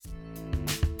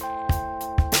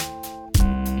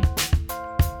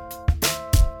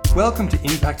Welcome to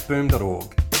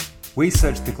impactboom.org. We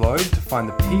search the globe to find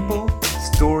the people,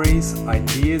 stories,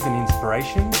 ideas and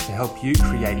inspiration to help you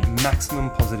create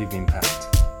maximum positive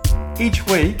impact. Each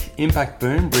week, Impact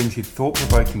Boom brings you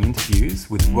thought-provoking interviews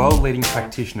with world-leading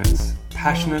practitioners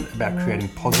passionate about creating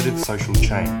positive social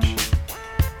change.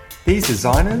 These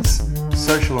designers,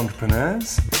 social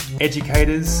entrepreneurs,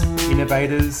 educators,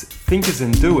 innovators, thinkers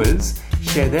and doers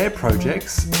share their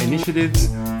projects, initiatives,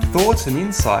 thoughts and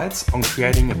insights on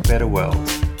creating a better world.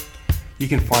 You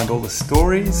can find all the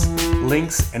stories,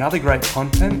 links and other great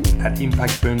content at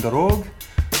impactboom.org.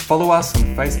 Follow us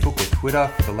on Facebook or Twitter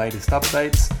for the latest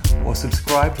updates, or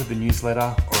subscribe to the newsletter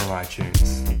or on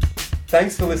iTunes.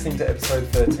 Thanks for listening to episode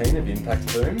 13 of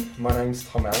Impact Boom. My name's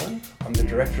Tom Allen. I'm the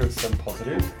director of Some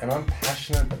Positive, and I'm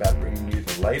passionate about bringing you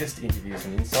the latest interviews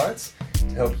and insights to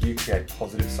help you create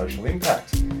positive social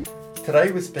impact.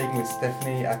 Today we're speaking with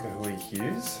Stephanie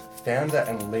Akahui-Hughes, founder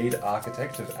and lead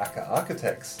architect of Aka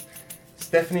Architects.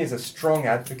 Stephanie is a strong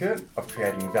advocate of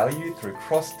creating value through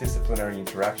cross-disciplinary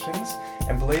interactions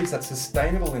and believes that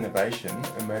sustainable innovation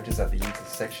emerges at the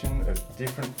intersection of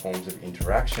different forms of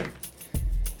interaction.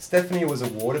 Stephanie was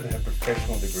awarded her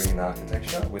professional degree in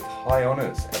architecture with high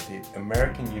honours at the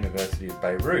American University of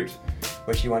Beirut,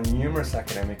 where she won numerous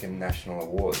academic and national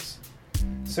awards.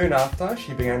 Soon after,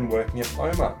 she began working at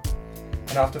OMA.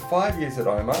 And after 5 years at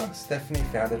OMA, Stephanie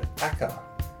founded Aka,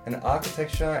 an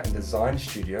architecture and design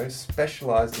studio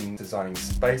specialised in designing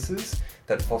spaces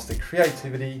that foster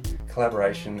creativity,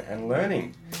 collaboration and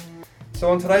learning.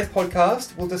 So on today's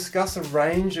podcast, we'll discuss a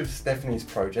range of Stephanie's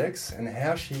projects and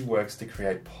how she works to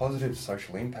create positive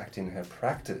social impact in her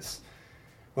practice.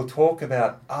 We'll talk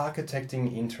about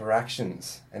architecting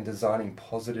interactions and designing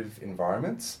positive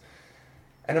environments.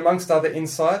 And amongst other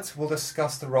insights, we'll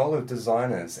discuss the role of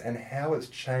designers and how it's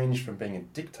changed from being a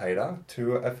dictator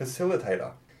to a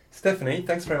facilitator. Stephanie,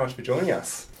 thanks very much for joining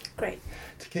us. Great.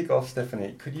 To kick off,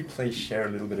 Stephanie, could you please share a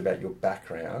little bit about your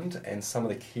background and some of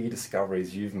the key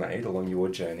discoveries you've made along your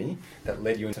journey that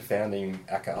led you into founding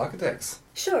Aka Architects?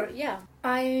 Sure, yeah.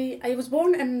 I was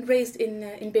born and raised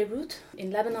in Beirut,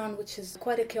 in Lebanon, which is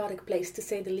quite a chaotic place to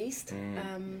say the least.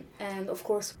 And of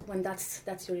course, when that's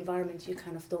your environment, you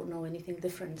kind of don't know anything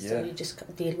different, so you just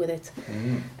deal with it.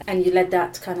 And you let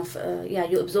that kind of,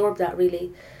 you absorb that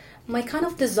really. My kind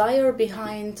of desire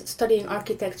behind studying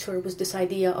architecture was this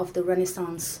idea of the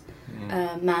Renaissance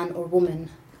man or woman.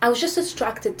 I was just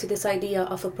attracted to this idea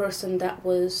of a person that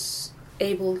was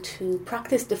able to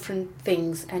practice different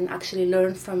things and actually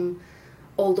learn from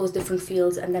all those different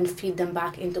fields and then feed them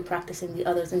back into practicing the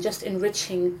others and just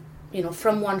enriching,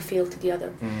 from one field to the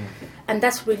other. And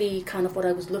that's really kind of what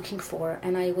I was looking for.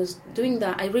 And I was doing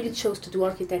that. I really chose to do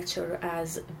architecture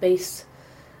as a base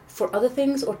for other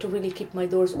things, or to really keep my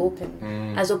doors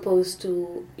open, as opposed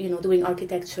to doing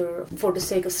architecture for the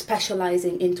sake of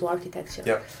specializing into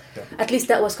architecture. At least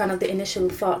that was kind of the initial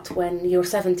thought when you're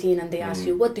 17 and they ask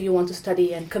you, what do you want to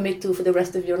study and commit to for the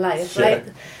rest of your life, right?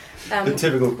 The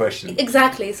typical question.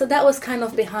 Exactly. So that was kind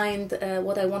of behind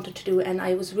what I wanted to do, and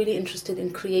I was really interested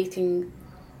in creating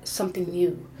something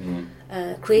new,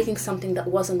 creating something that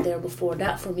wasn't there before.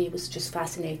 That for me was just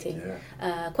fascinating,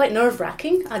 quite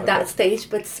nerve-wracking at that stage,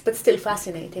 but still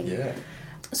fascinating.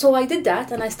 So I did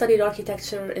that, and I studied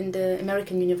architecture in the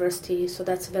American University, so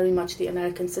that's very much the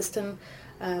American system.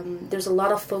 There's a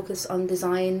lot of focus on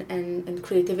design and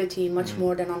creativity, much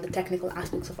more than on the technical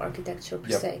aspects of architecture per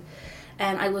se.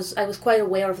 And I was quite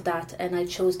aware of that, and I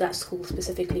chose that school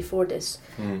specifically for this.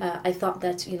 I thought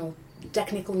that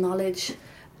technical knowledge,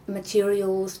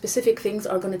 materials, specific things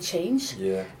are going to change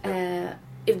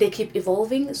if they keep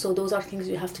evolving, so those are things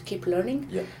you have to keep learning.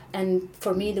 And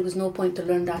for me, there was no point to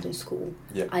learn that in school.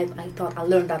 I thought I'll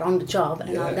learn that on the job,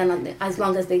 and then as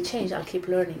long as they change, I'll keep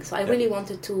learning. So I really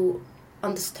wanted to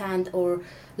understand or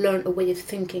learn a way of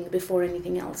thinking before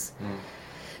anything else.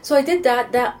 So I did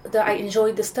that I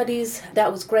enjoyed the studies,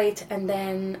 that was great, and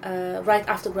then right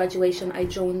after graduation I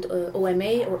joined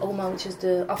OMA, or OMA, which is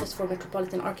the Office for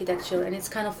Metropolitan Architecture, and it's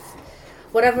kind of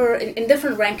whatever, in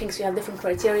different rankings you have different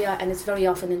criteria, and it's very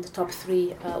often in the top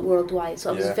 3 worldwide. So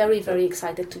I was very, very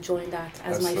excited to join that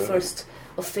as my first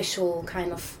official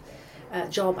kind of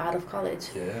job out of college.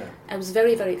 I was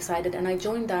very, very excited, and I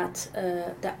joined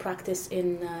that practice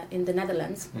in the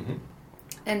Netherlands.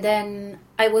 And then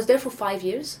I was there for 5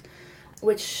 years,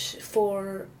 which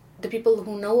for the people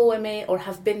who know OMA or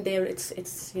have been there,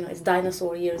 it's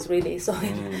dinosaur years really, so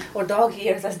or dog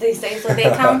years as they say. So they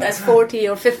count as 40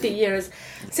 or 50 years,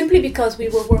 simply because we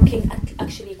were working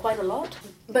actually quite a lot.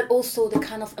 but also the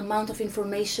kind of amount of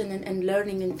information and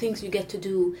learning and things you get to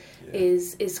do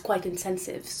is quite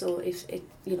intensive. So if it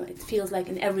feels like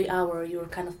in every hour you're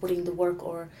kind of putting the work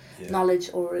or knowledge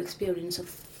or experience of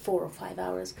 4 or 5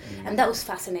 hours, and that was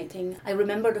fascinating. I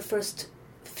remember the first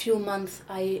few months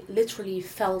I literally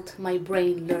felt my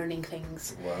brain learning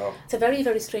things. Wow. It's a very,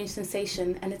 very strange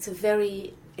sensation, and it's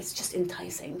just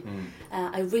enticing.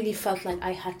 I really felt like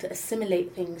I had to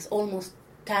assimilate things almost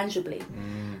tangibly,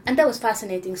 and that was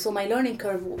fascinating. So my learning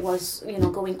curve was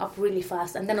going up really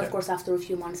fast, and then of course after a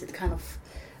few months it kind of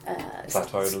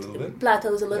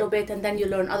plateaus a little bit, and then you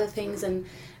learn other things, and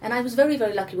I was very,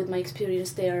 very lucky with my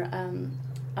experience there.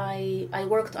 I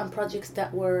worked on projects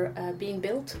that were being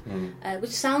built,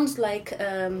 which sounds like,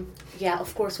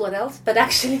 of course, what else? But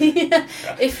actually,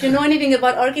 if you know anything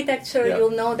about architecture,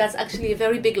 you'll know that's actually a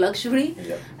very big luxury.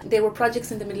 Yeah. There were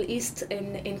projects in the Middle East,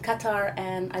 in Qatar,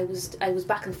 and I was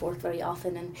back and forth very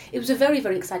often, and it was a very,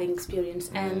 very exciting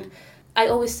experience. And I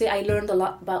always say I learned a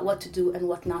lot about what to do and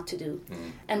what not to do.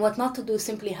 And what not to do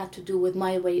simply had to do with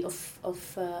my way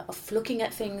of looking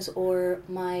at things, or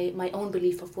my own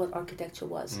belief of what architecture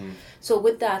was. So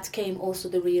with that came also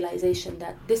the realization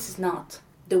that this is not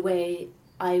the way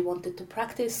I wanted to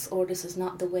practice, or this is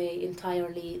not the way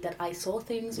entirely that I saw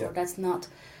things, or that's not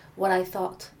what I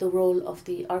thought the role of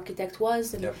the architect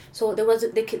was. And so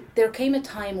there came a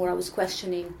time where I was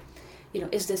questioning,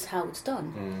 is this how it's done?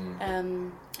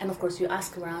 And of course you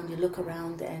ask around, you look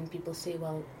around, and people say,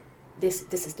 well, this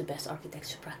is the best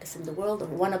architecture practice in the world, or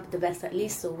one of the best at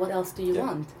least, so what else do you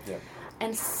want?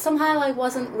 And somehow I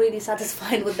wasn't really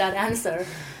satisfied with that answer.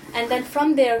 And then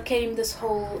from there came this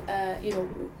whole,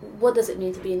 what does it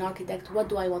mean to be an architect? What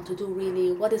do I want to do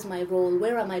really? What is my role?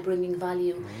 Where am I bringing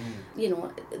value?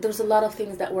 There's a lot of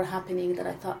things that were happening that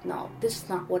I thought, no, this is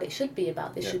not what it should be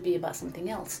about. It should be about something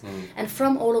else. And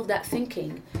from all of that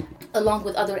thinking, along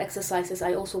with other exercises,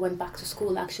 I also went back to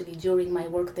school actually during my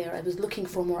work there. I was looking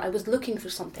for more. I was looking for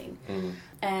something.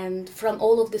 And from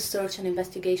all of this search and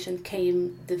investigation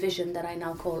came the vision that I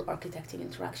now call Architecting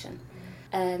Interaction.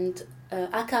 And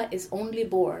ACA is only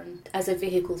born as a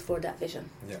vehicle for that vision.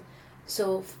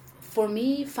 So for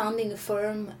me, founding a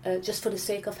firm just for the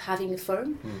sake of having a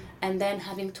firm, and then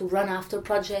having to run after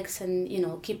projects and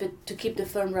keep the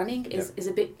firm running is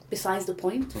a bit besides the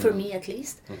point, for me at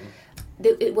least.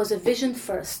 It was a vision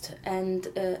first, and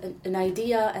an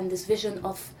idea, and this vision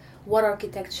of what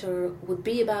architecture would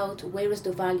be about, where is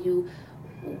the value,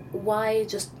 why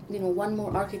just one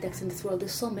more architects in this world?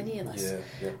 There's so many of us.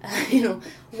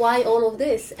 Why all of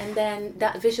this? And then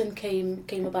that vision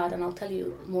came about, and I'll tell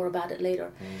you more about it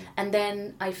later. And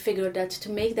then I figured that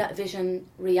to make that vision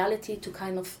reality, to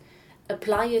kind of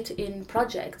apply it in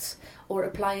projects or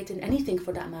apply it in anything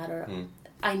for that matter,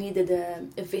 I needed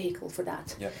a vehicle for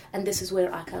that. And this is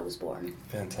where ACA was born.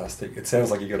 Fantastic. It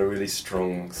sounds like you got a really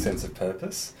strong sense of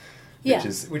purpose.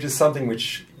 Which is something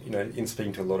which, in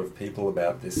speaking to a lot of people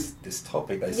about this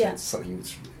topic, they say it's something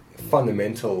that's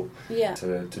fundamental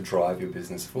to drive your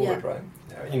business forward, right?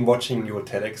 In watching your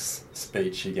TEDx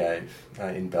speech you gave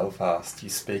in Belfast, you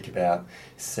speak about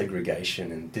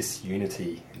segregation and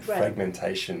disunity and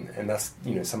fragmentation, and that's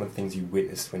some of the things you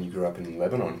witnessed when you grew up in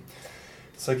Lebanon.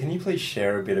 So can you please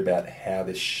share a bit about how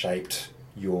this shaped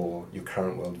your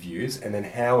current worldviews, and then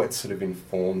how it sort of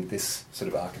informed this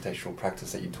sort of architectural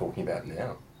practice that you're talking about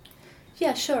now?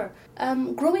 Yeah, sure.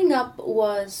 Growing up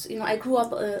was, I grew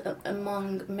up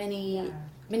among many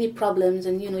problems,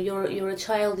 and you're a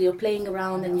child, you're playing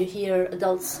around, and you hear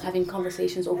adults having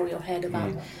conversations over your head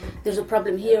about there's a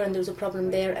problem here and there's a problem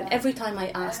there, and every time I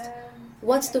asked,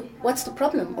 what's the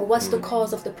problem, or what's the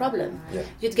cause of the problem?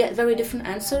 You'd get very different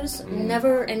answers,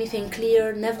 never anything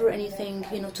clear, never anything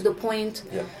to the point.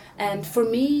 And for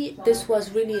me, this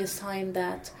was really a sign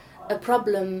that a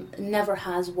problem never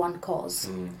has one cause.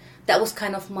 That was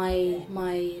kind of my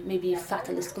maybe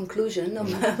fatalist conclusion,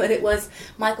 but it was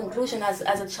my conclusion as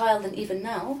a child, and even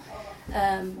now.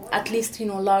 At least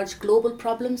large global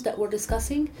problems that we're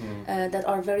discussing that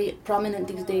are very prominent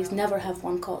these days never have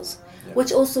one cause,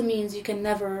 which also means you can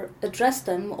never address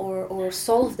them or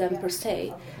solve them per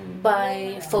se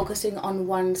by focusing on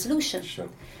one solution.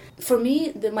 For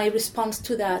me, my response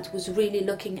to that was really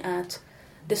looking at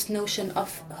this notion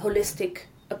of holistic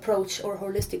approach or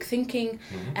holistic thinking,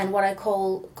 and what I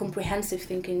call comprehensive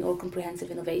thinking or comprehensive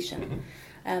innovation,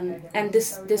 and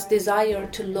this desire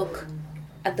to look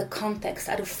at the context,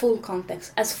 at a full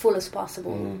context, as full as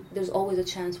possible. There's always a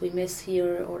chance we miss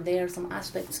here or there some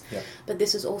aspects, but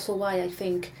this is also why I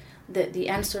think the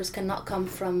answers cannot come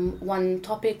from one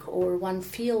topic or one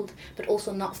field, but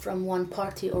also not from one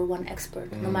party or one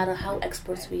expert, no matter how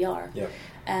experts we are. Yeah.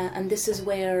 And this is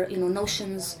where,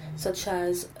 notions such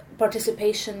as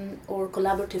participation or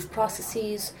collaborative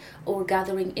processes or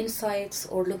gathering insights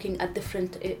or looking at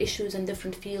different issues in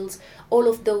different fields, all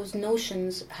of those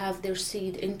notions have their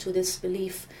seed into this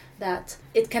belief that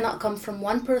it cannot come from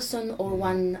one person or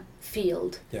one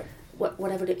field,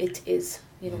 whatever it is.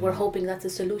 We're hoping that's a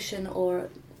solution, or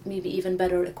maybe even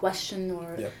better, a question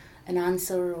or an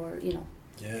answer, or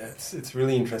Yeah, it's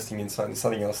really interesting insight, and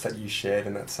something else that you shared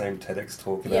in that same TEDx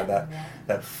talk about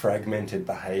that fragmented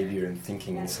behaviour and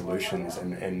thinking and solutions,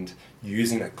 and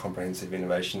using that comprehensive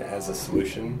innovation as a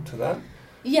solution to that.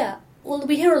 Yeah, well,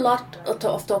 we hear a lot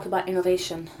of talk about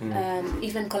innovation,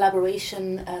 even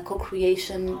collaboration,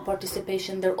 co-creation,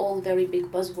 participation. They're all very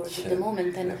big buzzwords at the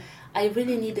moment, and I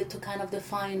really needed to kind of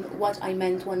define what I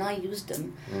meant when I used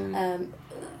them.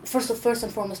 First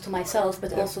and foremost to myself,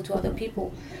 but also to other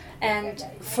people. And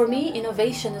for me,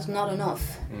 innovation is not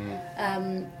enough,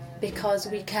 because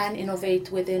we can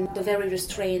innovate within the very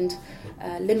restrained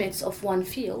limits of one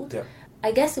field. Yeah.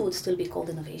 I guess it would still be called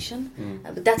innovation,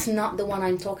 but that's not the one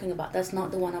I'm talking about. That's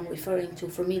not the one I'm referring to.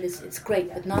 For me, it's great,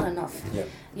 but not enough.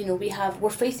 Yeah. We're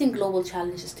facing global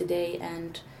challenges today,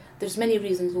 and there's many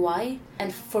reasons why.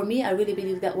 And for me, I really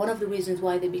believe that one of the reasons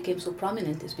why they became so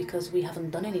prominent is because we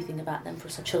haven't done anything about them for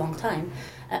such a long time,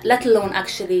 let alone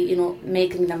actually,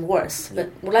 making them worse.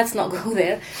 But let's not go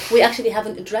there. We actually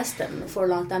haven't addressed them for a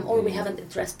long time, or we haven't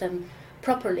addressed them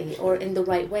properly or in the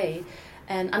right way.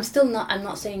 And I'm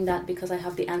not saying that because I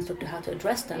have the answer to how to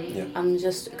address them. Yeah. I'm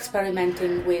just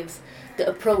experimenting with the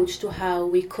approach to how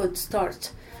we could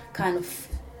start kind of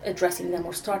addressing them,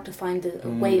 or start to find a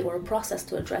way or a process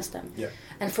to address them. Yeah.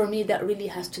 And for me, that really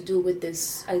has to do with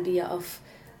this idea of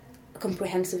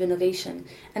comprehensive innovation.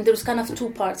 And there's kind of two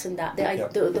parts in that.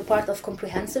 The part of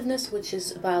comprehensiveness, which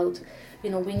is about, we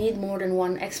need more than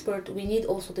one expert. We need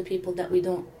also the people that we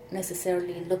don't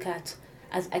necessarily look at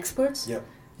as experts. Yeah.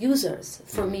 Users,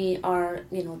 for me, are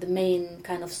the main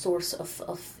kind of source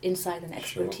of insight and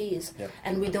expertise. Sure. Yeah.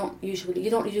 And you don't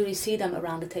usually see them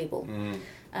around the table.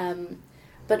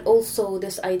 But also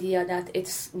this idea that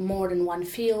it's more than one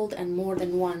field and more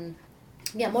than one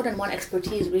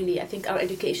expertise, really. I think our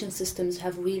education systems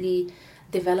have really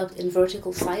developed in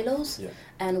vertical silos,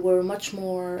 and we're much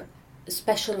more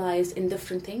specialized in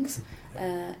different things,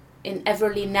 in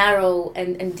everly narrow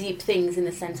and deep things, in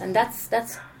a sense. And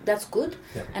that's good.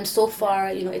 Yeah. And so far,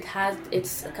 it has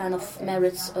its kind of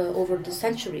merits over the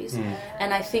centuries.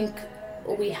 And I think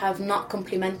we have not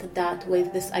complemented that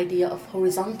with this idea of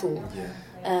horizontal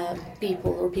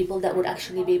people, or people that would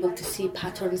actually be able to see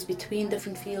patterns between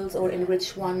different fields or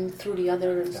enrich one through the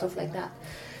other and stuff like that.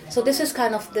 So this is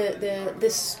kind of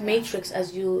this matrix,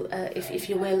 as if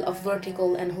you will, of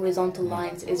vertical and horizontal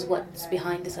lines is what's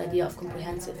behind this idea of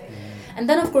comprehensive. And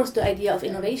then, of course, the idea of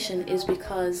innovation is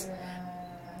because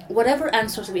whatever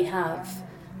answers we have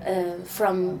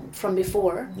from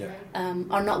before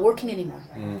are not working anymore.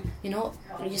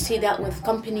 You see that with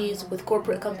companies, with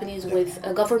corporate companies, with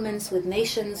governments, with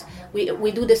nations.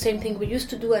 We do the same thing we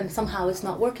used to do, and somehow it's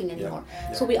not working anymore.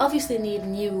 So we obviously need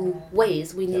new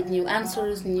ways. We need new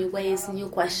answers, new ways, new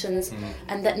questions,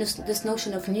 and this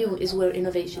notion of new is where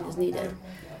innovation is needed.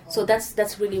 So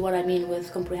that's really what I mean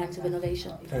with comprehensive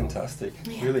innovation. Fantastic.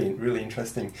 Yeah. Really, really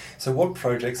interesting. So what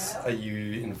projects are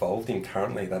you involved in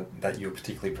currently that you're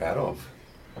particularly proud of?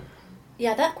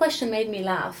 Yeah, that question made me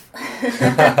laugh.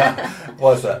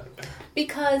 Why is that?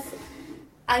 Because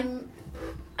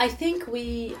I think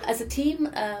we, as a team,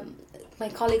 my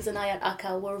colleagues and I at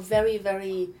ACCA, were very,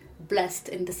 very blessed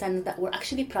in the sense that we're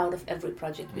actually proud of every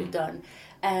project we've done.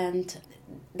 And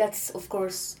that's, of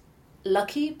course,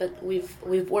 lucky, but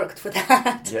we've worked for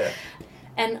that. Yeah.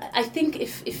 And I think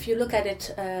if you look at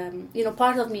it,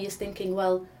 part of me is thinking,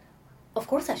 well, of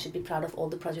course I should be proud of all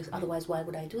the projects, otherwise why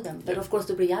would I do them? But of course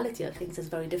the reality of things is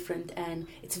very different, and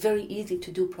it's very easy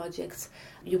to do projects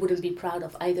you wouldn't be proud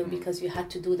of, either because you had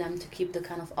to do them to keep the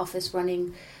kind of office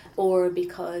running, or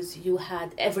because you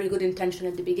had every good intention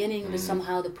at the beginning, but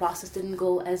somehow the process didn't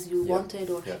go as you wanted,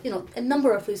 or a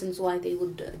number of reasons why they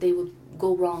would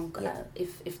go wrong,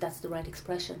 if that's the right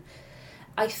expression.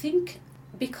 I think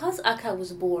because ACCA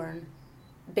was born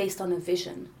based on a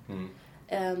vision,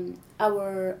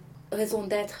 our raison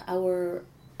d'être,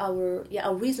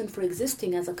 our reason for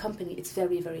existing as a company, it's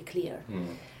very, very clear.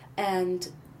 And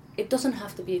it doesn't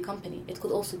have to be a company. It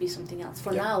could also be something else.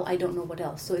 For now, I don't know what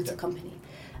else, so it's a company.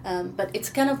 But it's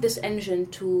kind of this engine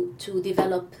to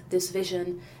develop this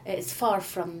vision. It's far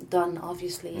from done,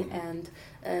 obviously, and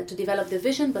to develop the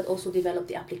vision, but also develop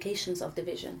the applications of the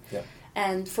vision. Yeah.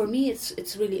 And for me,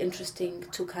 it's really interesting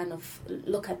to kind of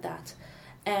look at that.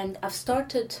 And I've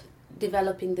started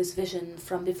developing this vision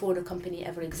from before the company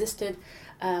ever existed.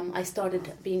 I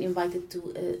started being invited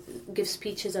to give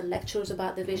speeches and lectures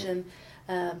about the vision,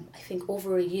 I think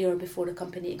over a year before the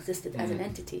company existed as an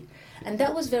entity. And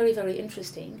that was very, very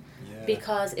interesting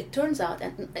because it turns out,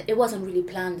 and it wasn't really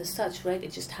planned as such, right?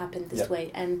 It just happened this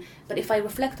way. But if I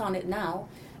reflect on it now,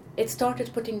 it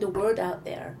started putting the word out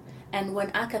there. And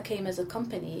when ACCA came as a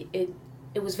company,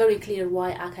 it was very clear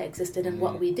why ACCA existed and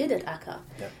what we did at ACCA.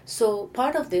 Yeah. So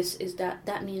part of this is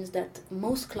that means that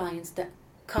most clients that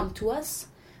come to us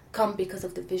come because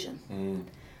of the vision.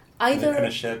 Either and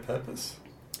a shared purpose.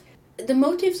 The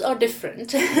motives are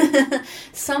different.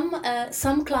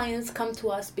 Some clients come to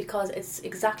us because it's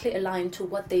exactly aligned to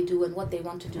what they do and what they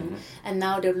want to do, and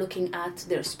now they're looking at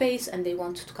their space and they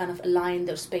want to kind of align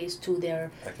their space to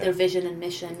their vision and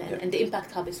mission. And the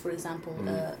Impact Hub is, for example,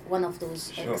 one of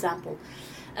those examples.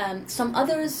 Some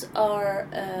others are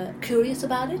curious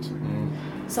about it.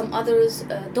 Some others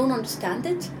don't understand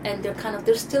it, and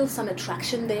there's still some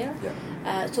attraction there.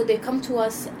 So they come to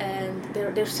us and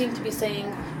they seem to be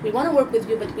saying, we want to work with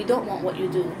you, but we don't want what you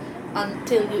do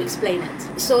until you explain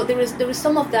it. So there is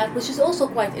some of that, which is also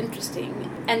quite interesting.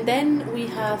 And then we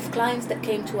have clients that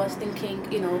came to us thinking,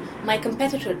 my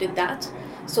competitor did that,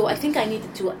 so I think I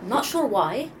needed to, not sure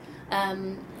why,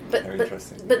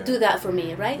 but do that for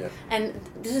me, right? And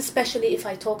this is especially if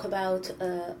I talk about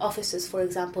offices, for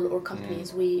example, or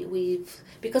companies. We've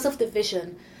because of the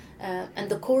vision, and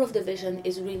the core of the vision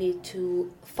is really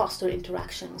to foster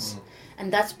interactions,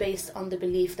 and that's based on the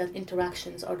belief that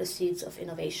interactions are the seeds of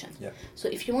innovation. So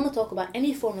if you want to talk about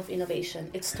any form of innovation,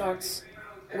 it starts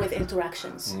with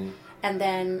interactions. And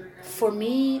then for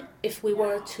me, if we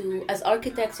were to, as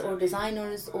architects or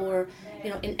designers or,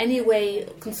 in any way,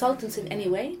 consultants in any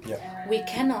way, we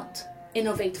cannot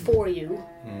innovate for you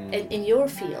in your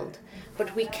field,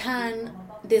 but we can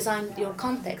design your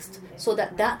context so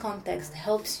that context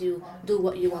helps you do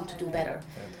what you want to do better.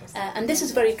 And this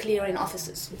is very clear in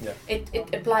offices. It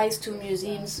applies to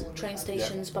museums, train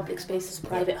stations, public spaces,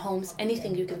 private homes,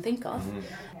 anything you can think of.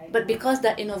 But because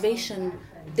that innovation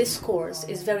discourse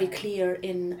is very clear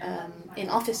in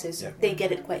offices, they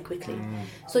get it quite quickly.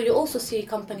 So you also see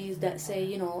companies that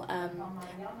say,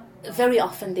 very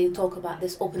often they talk about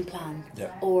this open plan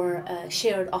or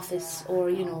shared office or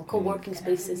co-working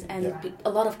spaces, and a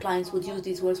lot of clients would use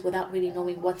these words without really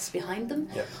knowing what's behind them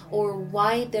or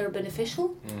why they're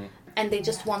beneficial. And they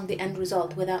just want the end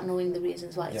result without knowing the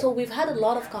reasons why. So we've had a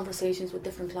lot of conversations with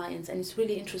different clients, and it's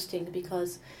really interesting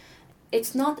because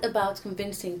it's not about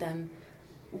convincing them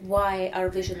why our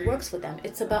vision works for them.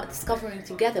 It's about discovering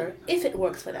together if it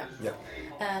works for them.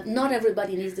 Not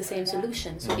everybody needs the same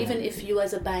solution. So even if you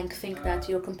as a bank think that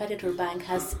your competitor bank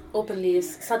has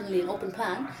suddenly an open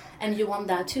plan and you want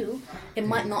that too, it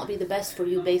might not be the best for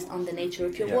you based on the nature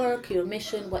of your work, your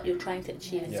mission, what you're trying to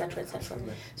achieve, etc., etc.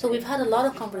 So we've had a lot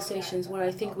of conversations where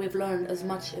I think we've learned as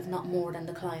much, if not more, than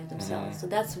the client themselves. So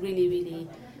that's really, really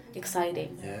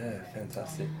exciting. Yeah,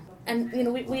 fantastic. And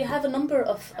we have a number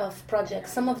of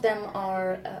projects. Some of them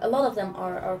are, a lot of them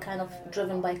are kind of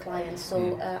driven by clients.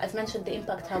 So I've mentioned the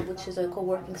Impact Hub, which is a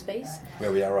co-working space.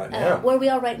 Where we are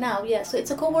right now. Yeah. So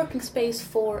it's a co-working space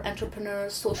for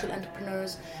entrepreneurs, social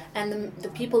entrepreneurs, and the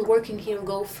people working here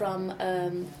go from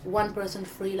one person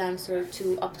freelancer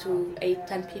to up to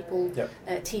 8-10 people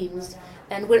teams.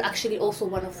 And we're actually also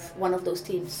one of those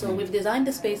teams. So we've designed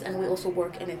the space and we also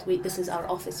work in it. This is our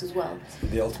office as well.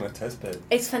 The ultimate test bed.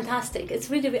 It's fantastic. It's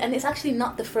really, and it's actually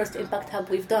not the first Impact Hub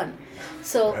we've done.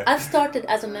 So I've started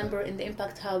as a member in the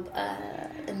Impact Hub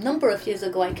a number of years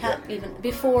ago. I can't even,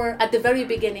 at the very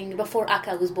beginning, before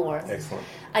ACCA was born. Excellent.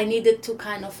 I needed to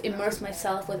kind of immerse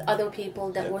myself with other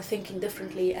people that were thinking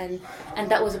differently, and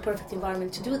that was a perfect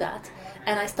environment to do that.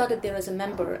 And I started there as a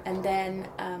member, and then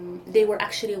they were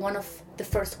actually one of the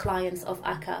first clients of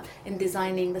ACCA in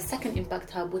designing the second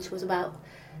Impact Hub, which was about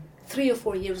 3 or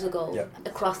 4 years ago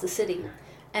across the city.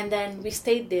 And then we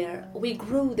stayed there. We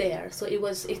grew there. So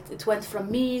it went from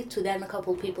me to then a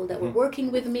couple of people that were working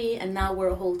with me, and now we're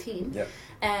a whole team.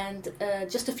 And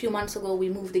just a few months ago, we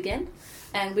moved again.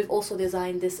 And we've also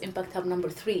designed this Impact Hub number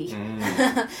 3.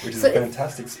 Which is a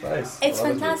fantastic space. It's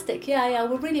fantastic. Yeah,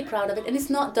 we're really proud of it. And it's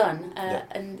not done.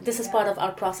 And this is part of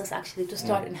our process, actually, to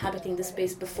start inhabiting the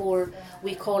space before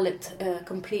we call it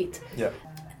complete.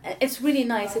 It's really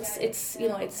nice. It's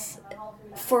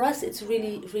for us, it's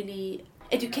really, really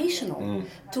educational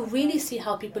to really see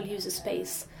how people use a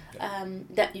space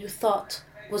that you thought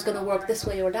was going to work this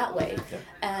way or that way.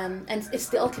 And it's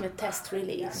the ultimate test,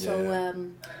 really.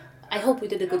 So I hope we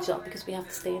did a good job, because we have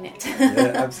to stay in it.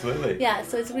 Yeah, absolutely. Yeah,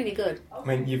 so it's really good. I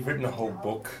mean, you've written a whole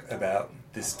book about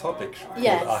this topic called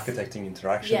Yes. Architecting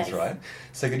Interactions, Yes. right?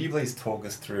 So could you please talk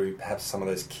us through perhaps some of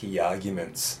those key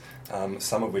arguments,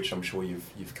 some of which I'm sure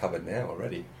you've covered now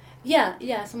already?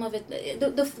 Yeah, some of it.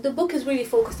 The book is really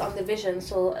focused on the vision,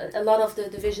 so a lot of the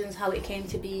visions, how it came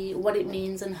to be, what it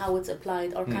means, and how it's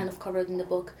applied are kind of covered in the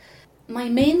book. My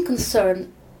main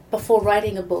concern before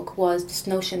writing a book was this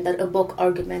notion that a book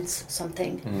arguments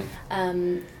something,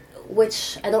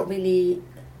 which I don't really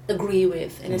agree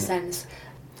with, in a sense.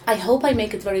 I hope I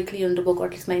make it very clear in the book, or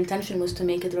at least my intention was to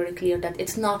make it very clear, that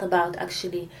it's not about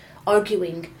actually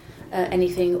arguing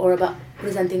anything or about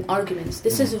presenting arguments.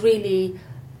 This is really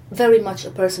very much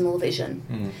a personal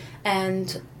vision.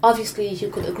 And obviously you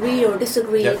could agree or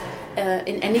disagree.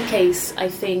 In any case, I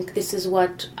think this is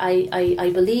what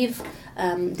I believe.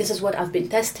 This is what I've been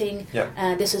testing.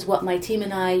 This is what my team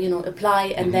and I, apply,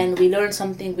 and then we learn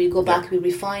something, we go back, we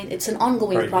refine. It's an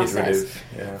ongoing Very process.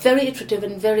 iterative, Very iterative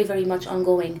and very, very much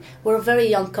ongoing. We're a very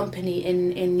young company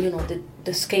in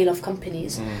the scale of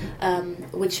companies,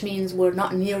 which means we're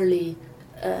not nearly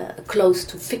close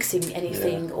to fixing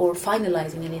anything or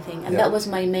finalizing anything. And that was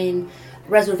my main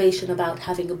reservation about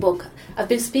having a book. I've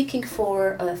been speaking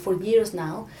for years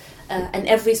now. And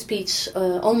every speech,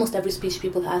 almost every speech,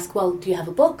 people ask, well, do you have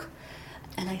a book?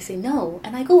 And I say no.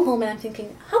 And I go home and I'm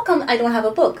thinking, how come I don't have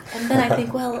a book? And then I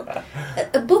think, well,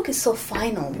 a book is so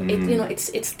final.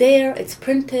 It's there, it's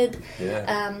printed.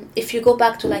 If you go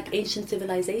back to like ancient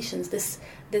civilizations,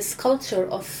 this culture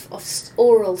of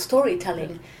oral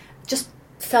storytelling just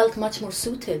felt much more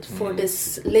suited for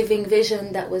this living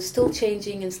vision that was still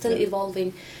changing and still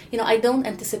evolving. I don't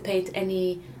anticipate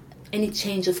any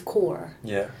change of core.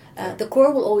 The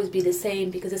core will always be the same,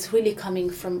 because it's really coming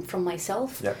from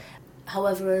myself.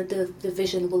 However, the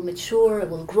vision will mature, it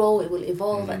will grow, it will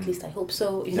evolve, at least I hope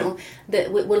so.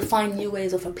 We'll find new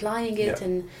ways of applying it.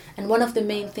 And one of the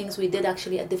main things we did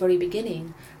actually at the very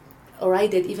beginning, or I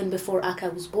did even before Akka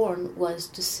was born, was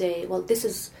to say, well, this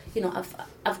is,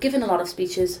 I've given a lot of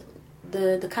speeches.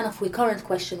 The kind of recurrent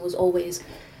question was always,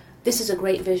 this is a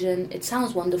great vision, it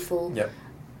sounds wonderful.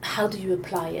 How do you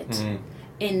apply it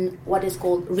in what is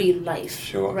called real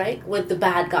life, right? With the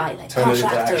bad guy, like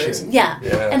contractors.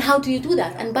 And how do you do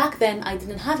that? And back then, I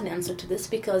didn't have an answer to this,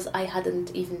 because I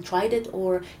hadn't even tried it,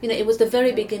 or it was the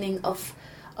very beginning of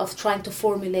trying to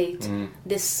formulate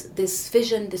this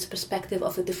vision, this perspective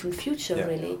of a different future,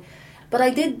 really. But I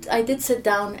did sit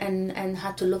down and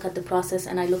had to look at the process,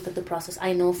 and I looked at the process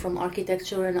I know from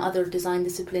architecture and other design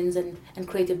disciplines and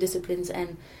creative disciplines,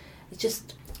 and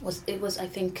it was I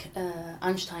think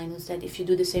Einstein who said, if you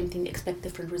do the same thing, expect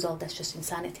different result. That's just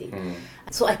insanity.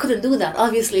 So I couldn't do that,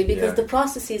 obviously, because the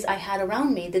processes I had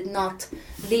around me did not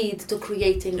lead to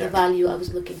creating the value I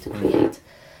was looking to create.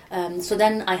 So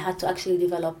then I had to actually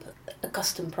develop a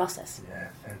custom process.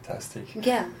 Fantastic.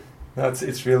 No,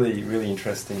 it's really, really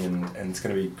interesting, and it's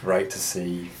going to be great to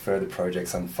see further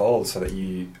projects unfold, so that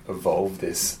you evolve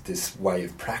this way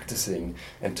of practicing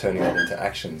and turning it into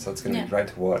action. So it's going to be great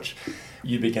to watch.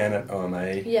 You began at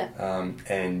OMA,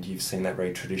 and you've seen that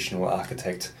very traditional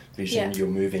architect vision. You're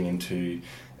moving into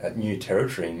new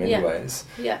territory in many ways.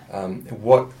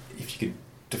 What, if you could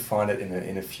define it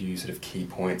in a few sort of key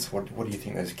points, what do you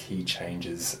think those key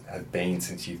changes have been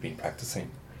since you've been practicing?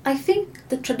 I think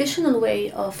the traditional way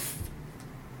of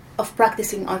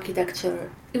practicing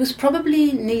architecture, it was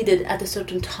probably needed at a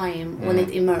certain time when it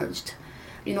emerged.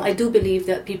 I do believe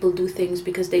that people do things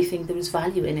because they think there is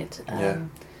value in it.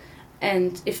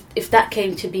 And if that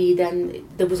came to be, then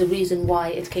there was a reason why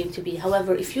it came to be.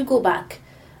 However, if you go back,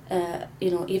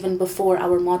 even before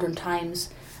our modern times,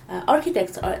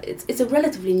 architects it's a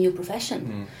relatively new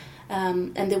profession.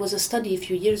 And there was a study a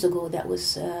few years ago that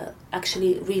was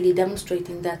actually really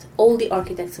demonstrating that all the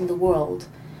architects in the world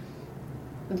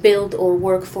build or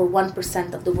work for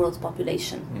 1% of the world's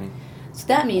population. So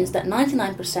that means that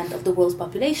 99% of the world's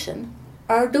population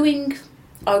are doing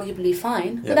arguably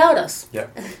fine without us.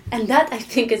 And that, I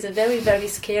think, is a very, very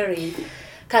scary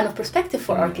kind of perspective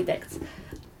for architects.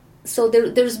 So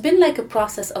there's been like a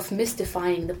process of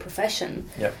mystifying the profession,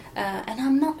 and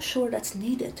I'm not sure that's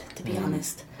needed, to be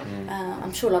honest.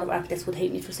 I'm sure a lot of architects would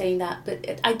hate me for saying that,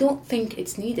 but I don't think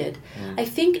it's needed. I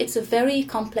think it's a very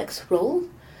complex role,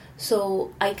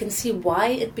 so I can see why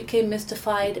it became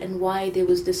mystified and why there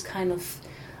was this kind of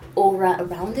aura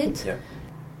around it.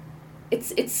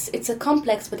 it's a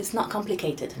complex, but it's not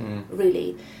complicated,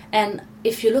 really. And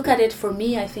if you look at it, for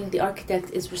me, I think the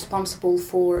architect is responsible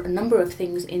for a number of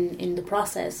things in the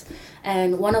process.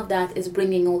 And one of that is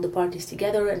bringing all the parties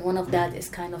together, and one of that is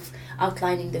kind of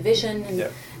outlining the vision.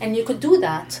 And you could do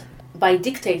that by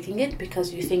dictating it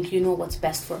because you think you know what's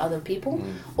best for other people,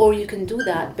 or you can do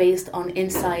that based on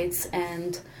insights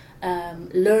and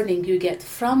learning you get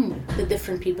from the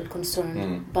different people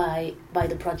concerned by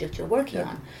the project you're working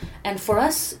on. And for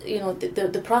us,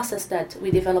 the process that we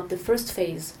developed, the first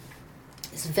phase,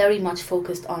 is very much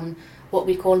focused on what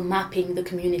we call mapping the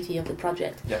community of the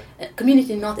project.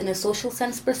 Community not in a social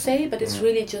sense per se, but it's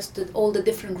really just all the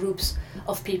different groups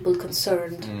of people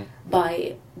concerned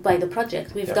by the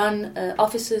project. We've done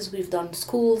offices, we've done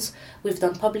schools, we've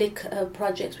done public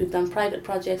projects, we've done private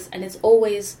projects, and there's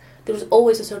always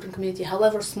a certain community,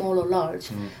 however small or large,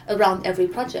 around every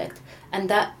project. And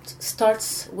that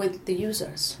starts with the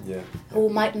users, who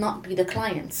might not be the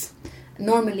clients.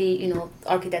 Normally,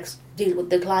 architects deal with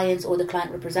the clients or the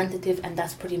client representative, and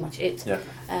that's pretty much it.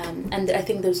 And I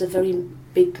think there's a very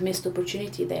big missed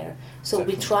opportunity there. So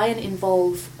we try and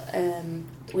involve,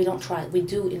 we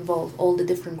do involve all the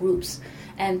different groups.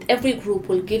 And every group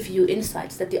will give you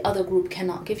insights that the other group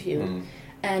cannot give you.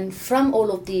 And from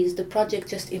all of these, the project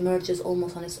just emerges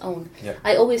almost on its own.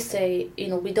 I always say,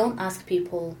 we don't ask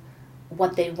people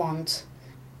what they want.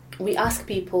 We ask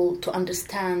people to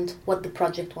understand what the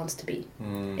project wants to be.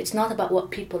 It's not about what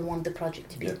people want the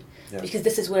project to be, because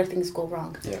this is where things go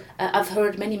wrong. I've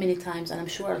heard many, many times, and I'm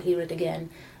sure I'll hear it again,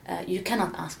 you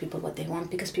cannot ask people what they want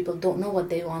because people don't know what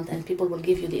they want, and people will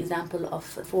give you the example of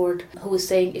Ford, who was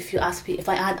saying if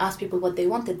I had asked people what they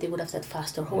wanted, they would have said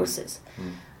faster horses.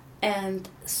 And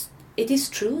it is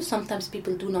true, sometimes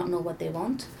people do not know what they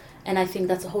want. And I think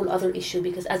that's a whole other issue,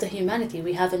 because as a humanity,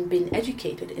 we haven't been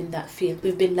educated in that field.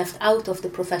 We've been left out of the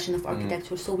profession of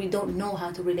architecture, so we don't know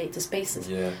how to relate to spaces.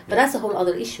 But that's a whole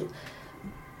other issue.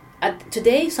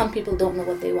 Today, some people don't know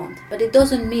what they want, but it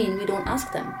doesn't mean we don't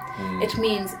ask them. It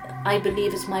means I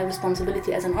believe it's my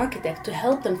responsibility as an architect to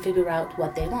help them figure out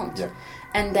what they want.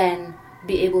 And then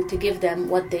be able to give them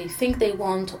what they think they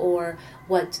want or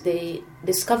what they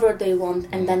discovered they want,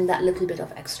 and then that little bit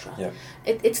of extra.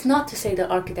 It's not to say that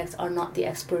architects are not the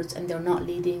experts and they're not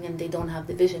leading and they don't have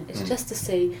the vision. It's just to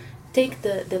say, take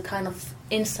the kind of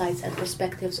insights and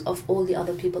perspectives of all the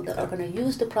other people that are going to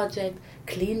use the project,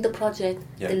 clean the project,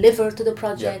 deliver to the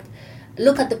project,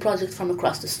 look at the project from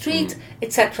across the street,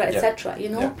 etc., etc.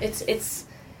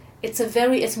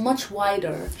 It's much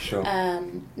wider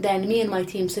than me and my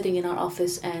team sitting in our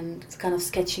office and kind of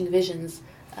sketching visions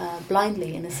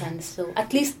blindly, in a sense. So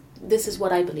at least this is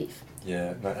what I believe.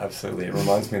 Yeah, no, absolutely. It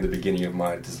reminds me of the beginning of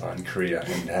my design career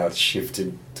and how it's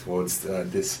shifted towards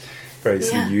this very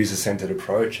user-centered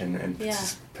approach and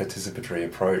participatory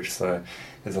approach. So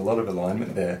there's a lot of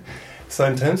alignment there. So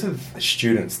in terms of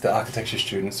students, the architecture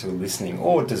students who are listening,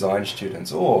 or design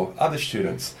students, or other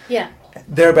students,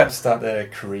 they're about to start their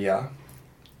career,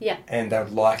 and they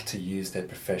would like to use their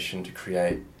profession to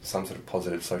create some sort of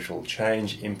positive social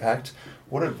change, impact.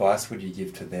 What advice would you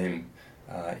give to them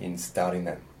in starting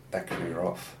that career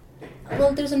off?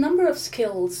 Well, there's a number of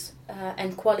skills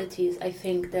and qualities, I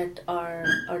think, that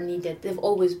are needed. They've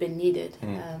always been needed,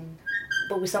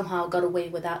 but we somehow got away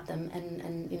without them,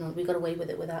 and we got away with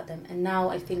it without them. And now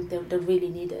I think they're really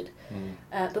needed.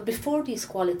 But before these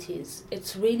qualities,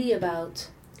 it's really about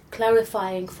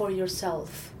clarifying for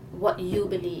yourself what you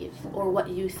believe or what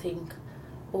you think,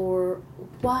 or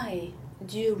why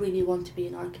do you really want to be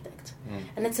an architect?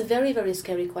 And it's a very, very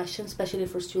scary question, especially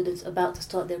for students about to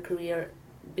start their career,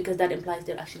 because that implies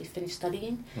they're actually finished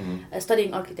studying.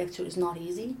 Studying architecture is not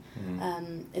easy.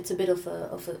 It's a bit of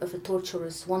a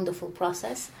torturous, wonderful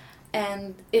process.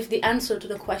 And if the answer to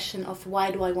the question of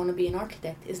why do I want to be an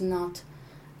architect is not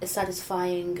a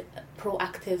satisfying,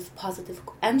 proactive, positive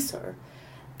answer,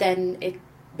 then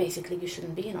basically you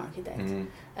shouldn't be an architect.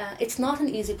 It's not an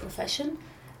easy profession,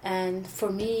 and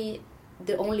for me,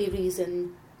 the only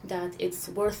reason that it's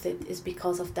worth it is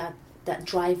because of that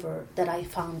driver that I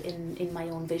found in my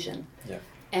own vision.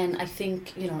 And I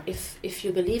think, if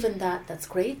you believe in that, that's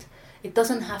great. It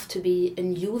doesn't have to be a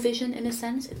new vision, in a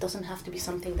sense. It doesn't have to be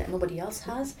something that nobody else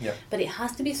has, but it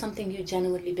has to be something you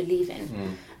genuinely believe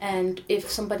in. And if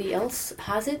somebody else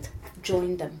has it,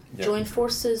 join them. Join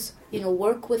forces,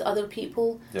 work with other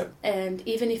people. And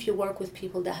even if you work with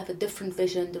people that have a different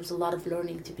vision, there's a lot of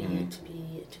learning to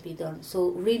be done. So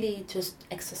really just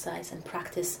exercise and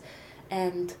practice,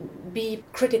 and be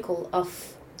critical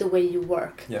of the way you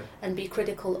work, and be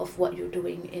critical of what you're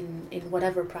doing in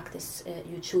whatever practice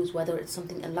you choose, whether it's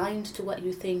something aligned to what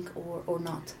you think or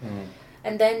not.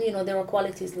 And then, there are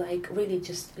qualities like really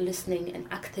just listening and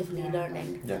actively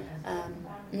learning. Yeah.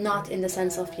 Not in the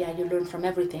sense of, you learn from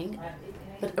everything,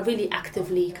 but really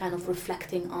actively kind of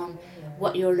reflecting on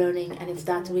what you're learning, and if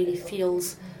that really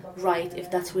feels right, if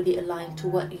that's really aligned to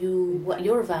what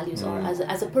your values are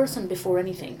as a person before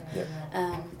anything.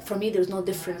 Yeah. For me, there's no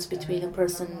difference between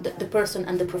the person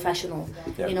and the professional.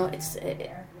 Yeah.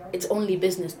 It's only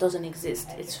business doesn't exist.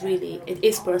 It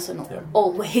is personal, yeah.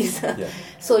 always. Yeah.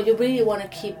 So you really want to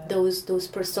keep those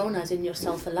personas in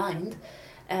yourself aligned.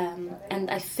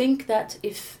 And I think that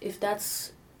if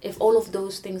all of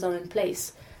those things are in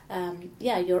place,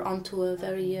 you're onto a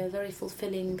very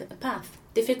fulfilling path.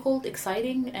 Difficult,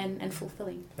 exciting, and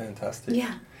fulfilling. Fantastic.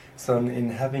 Yeah. So in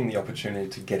having the opportunity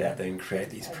to get out there and create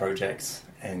these projects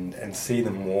and see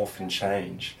them morph and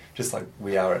change, just like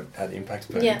we are at Impact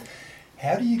Boom,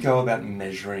 how do you go about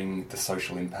measuring the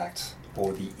social impact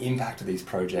or the impact of these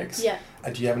projects? Yeah.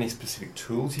 Do you have any specific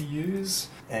tools you use,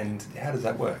 and how does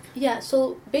that work? Yeah,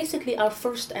 so basically our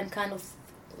first and kind of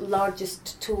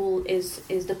largest tool is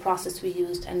the process we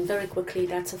used, and very quickly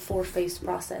that's a 4-phase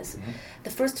process. Mm-hmm.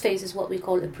 The first phase is what we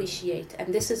call appreciate,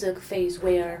 and this is a phase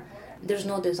where there's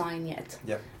no design yet.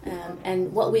 Yep.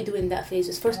 And what we do in that phase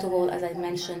is, first of all, as I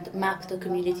mentioned, map the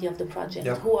community of the project.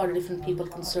 Yep. Who are the different people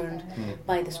concerned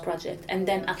by this project, and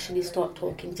then actually start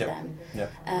talking to Yep. them.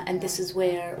 Yep. And this is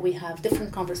where we have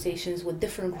different conversations with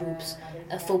different groups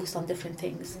focused on different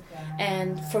things.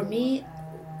 And for me,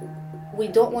 we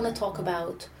don't want to talk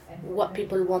about what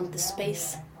people want the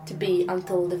space to be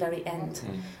until the very end.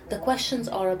 The questions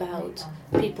are about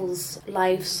people's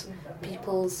lives,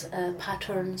 people's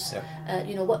patterns,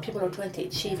 what people are trying to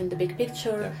achieve in the big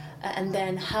picture, and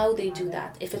then how they do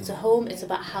that. If it's a home, it's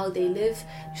about how they live.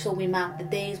 So we map the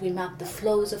days, we map the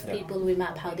flows of people, we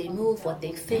map how they move, what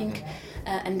they think,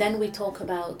 and then we talk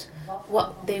about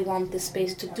what they want the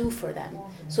space to do for them.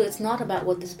 So it's not about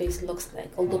what the space looks like,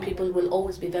 although people will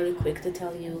always be very quick to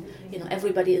tell you,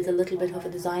 everybody is a little bit of a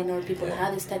designer, people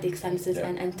have aesthetic senses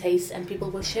and tastes, and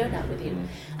people will share that with you.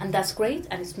 And that's great,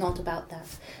 and it's not about that.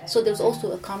 So there's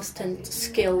also a constant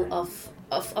skill of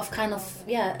kind of,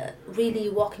 really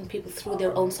walking people through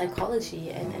their own psychology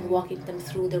and walking them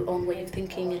through their own way of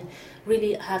thinking, and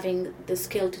really having the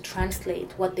skill to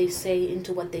translate what they say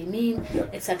into what they mean,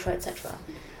 etc., etc.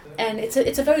 And it's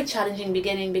a very challenging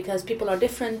beginning because people are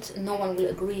different, no one will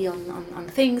agree on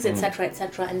things, etc.,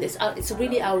 etc. And it's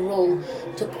really our role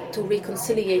to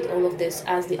reconciliate all of this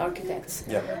as the architects.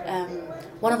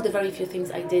 One of the very few things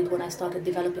I did when I started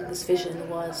developing this vision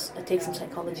was take some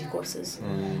psychology courses.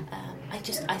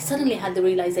 I suddenly had the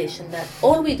realization that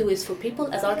all we do is for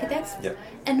people as architects,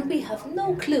 and we have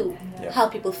no clue how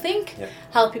people think,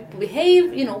 how people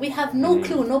behave. We have no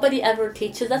clue. Nobody ever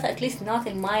teaches us, at least not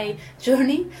in my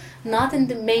journey, not in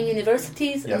the main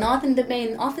universities, not in the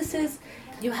main offices.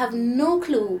 You have no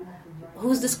clue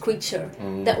who's this creature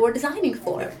that we're designing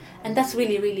for. And that's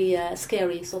really, really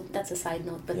scary. So that's a side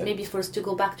note. But maybe first, to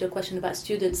go back to your question about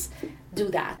students, do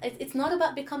that. It's not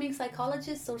about becoming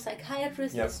psychologists or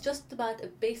psychiatrists. It's just about a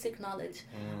basic knowledge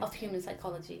of human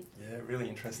psychology. Yeah, really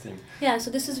interesting. Yeah, so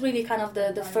this is really kind of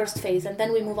the first phase. And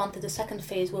then we move on to the second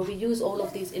phase, where we use all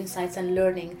of these insights and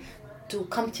learning to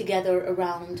come together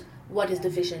around what is the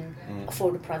vision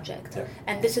for the project.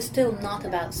 And this is still not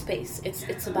about space.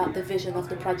 It's about the vision of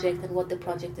the project and what the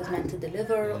project is meant to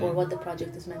deliver, or what the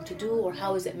project is meant to do, or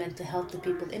how is it meant to help the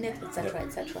people in it, etc.,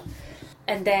 etc.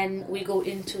 And then we go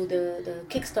into the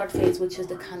kickstart phase, which is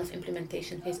the kind of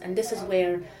implementation phase. And this is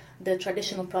where the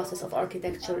traditional process of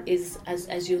architecture is,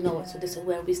 as you know it. So this is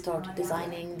where we start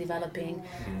designing, developing,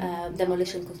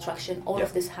 demolition, construction. All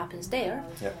of this happens there.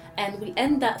 And we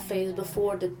end that phase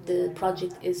before the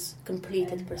project is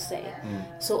completed per se.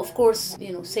 So of course,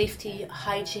 safety,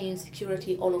 hygiene,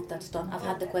 security, all of that's done. I've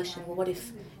had the question, well, what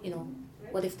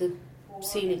if the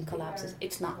ceiling collapses?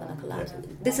 It's not going to collapse.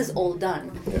 This is all done.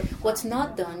 What's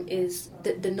not done is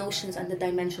the notions and the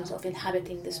dimensions of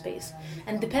inhabiting the space.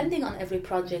 And depending on every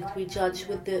project, we judge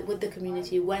with the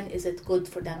community, when is it good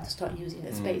for them to start using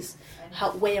the space,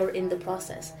 where in the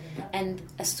process. And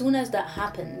as soon as that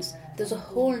happens, there's a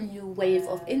whole new wave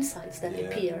of insights that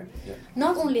appear.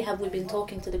 Not only have we been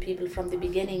talking to the people from the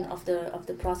beginning of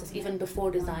the process, even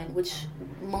before design, which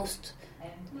most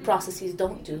processes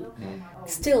don't do.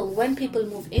 Still, when people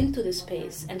move into the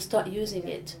space and start using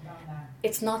it,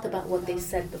 it's not about what they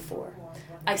said before.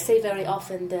 I say very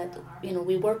often that,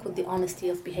 we work with the honesty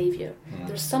of behavior.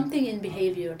 There's something in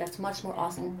behavior that's much more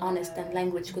honest than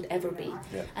language could ever be.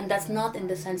 Yeah. And that's not in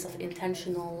the sense of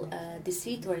intentional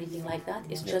deceit or anything like that.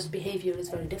 It's just behavior is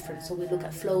very different. So we look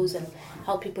at flows and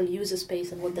how people use a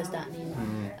space and what does that mean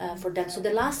for them. So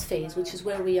the last phase, which is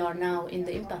where we are now in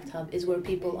the Impact Hub, is where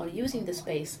people are using the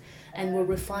space and we're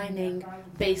refining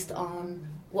based on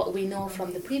what we know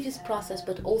from the previous process,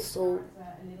 but also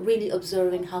really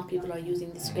observing how people are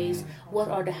using the space, what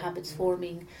are the habits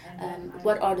forming,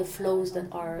 what are the flows that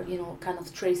are, kind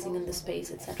of tracing in the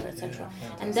space, etc., etc.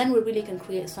 And then we really can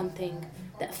create something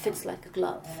that fits like a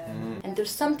glove. And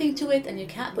there's something to it, and you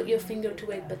can't put your finger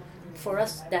to it, but for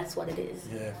us, that's what it is.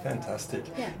 Yeah, fantastic.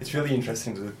 Yeah. It's really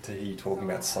interesting to hear you talking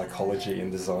about psychology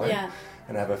and design. Yeah.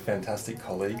 And I have a fantastic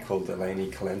colleague called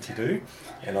Eleni Kalantidou,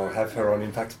 and I'll have her on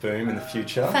Impact Boom in the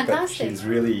future. Fantastic. But she's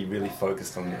really, really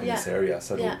focused on this area,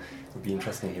 so it'll be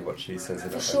interesting to hear what she says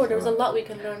about that. For sure, there's a lot we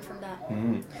can learn from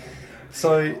that.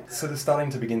 So they're starting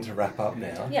to begin to wrap up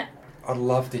now. Yeah. I'd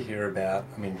love to hear about,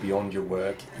 beyond your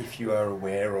work, if you are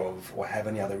aware of or have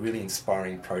any other really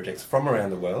inspiring projects from around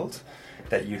the world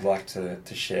that you'd like to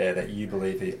share that you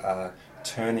believe are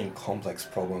turning complex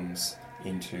problems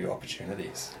into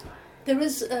opportunities. There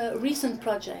is a recent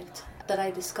project that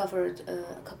I discovered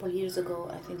a couple of years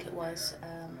ago, I think it was,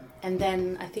 and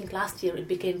then I think last year it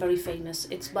became very famous.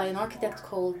 It's by an architect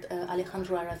called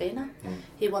Alejandro Aravena.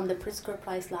 He won the Pritzker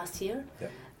Prize last year,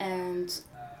 and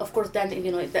of course then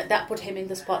that put him in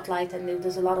the spotlight, and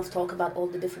there's a lot of talk about all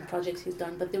the different projects he's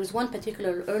done. But there was one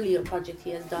particular earlier project he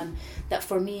has done that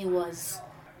for me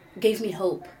gave me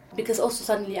hope. Because also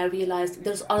suddenly I realized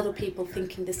there's other people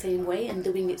thinking the same way and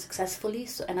doing it successfully.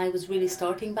 And I was really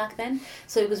starting back then.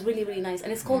 So it was really, really nice.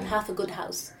 And it's called Half a Good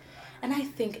House. And I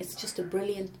think it's just a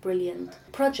brilliant, brilliant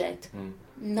project.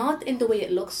 Not in the way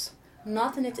it looks,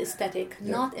 not in its aesthetic,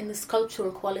 not in the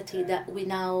sculptural quality that we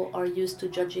now are used to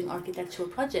judging architectural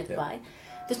projects by.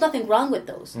 There's nothing wrong with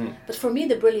those. But for me,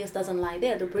 the brilliance doesn't lie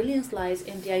there. The brilliance lies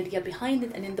in the idea behind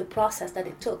it and in the process that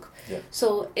it took.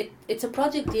 So it's a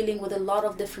project dealing with a lot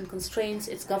of different constraints.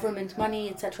 It's government money,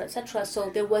 etc., etc.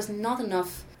 So there was not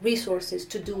enough resources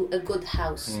to do a good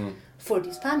house for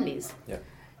these families.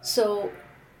 So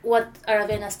what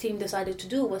Aravena's team decided to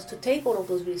do was to take all of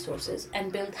those resources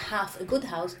and build half a good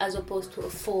house as opposed to a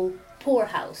full poor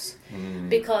house.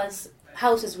 Because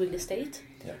house is real estate.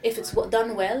 If it's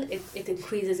done well, it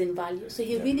increases in value. So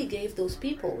he really gave those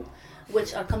people,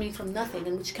 which are coming from nothing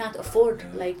and which can't afford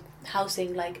like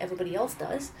housing like everybody else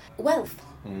does, wealth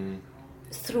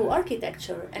through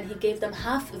architecture. And he gave them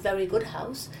half a very good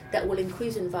house that will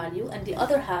increase in value, and the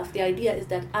other half, the idea is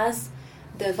that as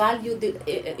the value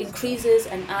increases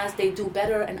and as they do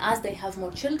better and as they have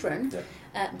more children,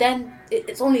 then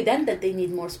it's only then that they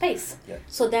need more space.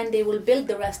 So then they will build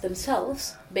the rest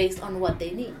themselves based on what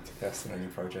they need. Fascinating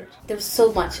project. There's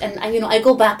so much, and I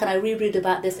go back and I reread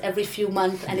about this every few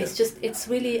months, and it's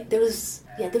really there's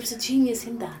a genius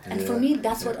in that. And for me,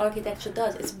 that's what architecture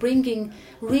does. It's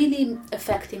really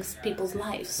affecting people's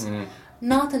lives.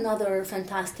 Not another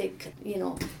fantastic,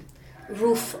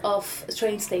 roof of a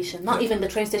train station, not even the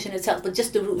train station itself, but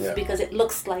just the roof, because it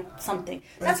looks like something.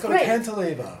 That's great. It's got a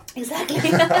cantilever.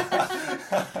 Exactly.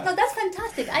 No, that's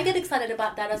fantastic. I get excited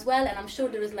about that as well, and I'm sure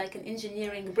there is like an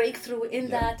engineering breakthrough in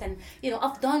that, and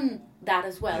I've done that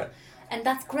as well, and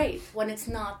that's great when it's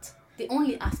not the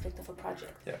only aspect of a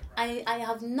project. I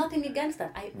have nothing against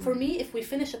that. For me, if we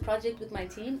finish a project with my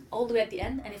team all the way at the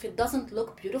end, and if it doesn't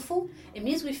look beautiful, it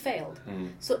means we failed.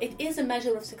 So it is a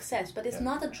measure of success, but it's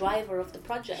not a driver of the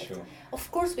project. Of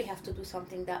course we have to do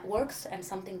something that works and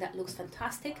something that looks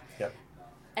fantastic.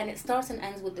 And it starts and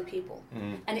ends with the people.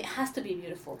 And it has to be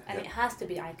beautiful, and it has to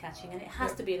be eye-catching, and it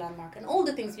has to be a landmark, and all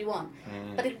the things you want.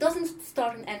 But it doesn't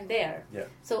start and end there.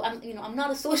 So I'm not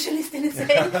a socialist in a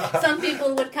sense. Some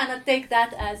people would kind of take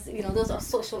that as, those are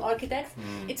social architects.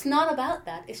 It's not about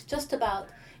that. It's just about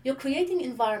you're creating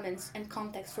environments and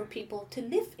contexts for people to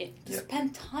live in, to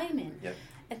spend time in.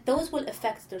 And those will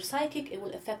affect their psychic, it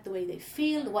will affect the way they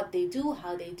feel, what they do,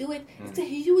 how they do it. It's a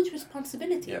huge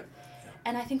responsibility.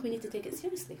 And I think we need to take it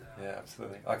seriously. Yeah,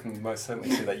 absolutely. I can most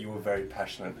certainly see that you were very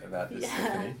passionate about this,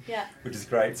 Stephanie, which is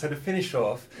great. So to finish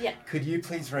off, could you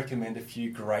please recommend a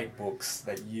few great books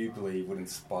that you believe would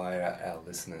inspire our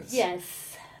listeners?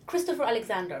 Yes. Christopher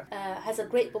Alexander has a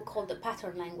great book called The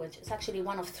Pattern Language. It's actually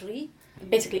one of 3.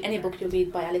 Basically, any book you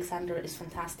read by Alexander is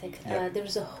fantastic.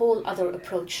 There's a whole other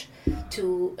approach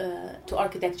to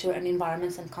architecture and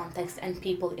environments and context and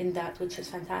people in that, which is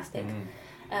fantastic.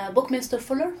 Buckminster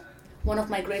Fuller, one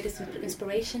of my greatest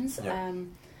inspirations.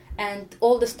 And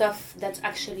all the stuff that's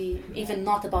actually even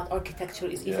not about architecture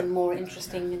is even more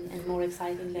interesting and more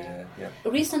exciting there.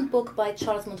 A recent book by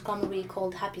Charles Montgomery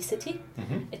called Happy City.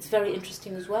 It's very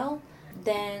interesting as well.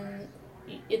 Then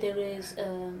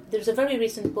there's a very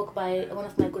recent book by one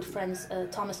of my good friends,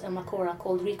 Thomas M. Makora,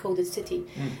 called Recoded City.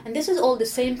 And this is all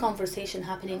the same conversation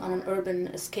happening on an urban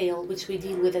scale, which we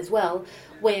deal with as well,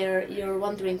 where you're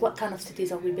wondering what kind of cities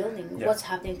are we building, what's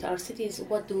happening to our cities,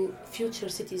 what do future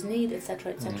cities need,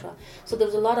 etc., etc. So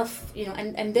there's a lot of,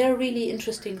 and they're really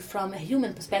interesting from a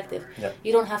human perspective.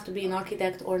 You don't have to be an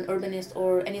architect or an urbanist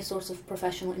or any sort of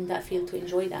professional in that field to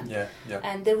enjoy them.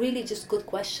 And they're really just good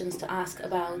questions to ask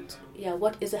about,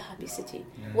 what is a happy city?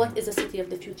 What is a city of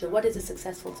the future? What is a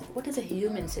successful city? What is a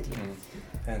human city?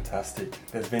 Fantastic.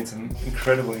 There's been some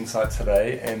incredible insights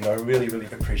today, and I really, really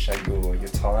appreciate your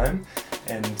time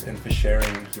and for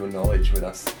sharing your knowledge with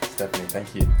us, Stephanie.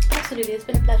 Thank you. Absolutely, it's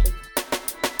been a pleasure.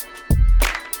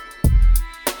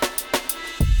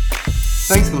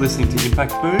 Thanks for listening to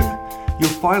Impact Boom.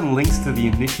 You'll find links to the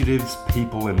initiatives,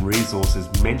 people and resources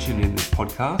mentioned in this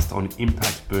podcast on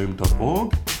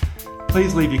impactboom.org.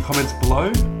 Please leave your comments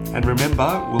below, and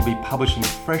remember, we'll be publishing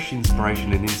fresh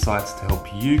inspiration and insights to help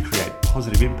you create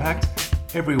positive impact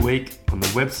every week on the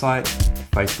website,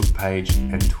 Facebook page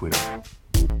and Twitter.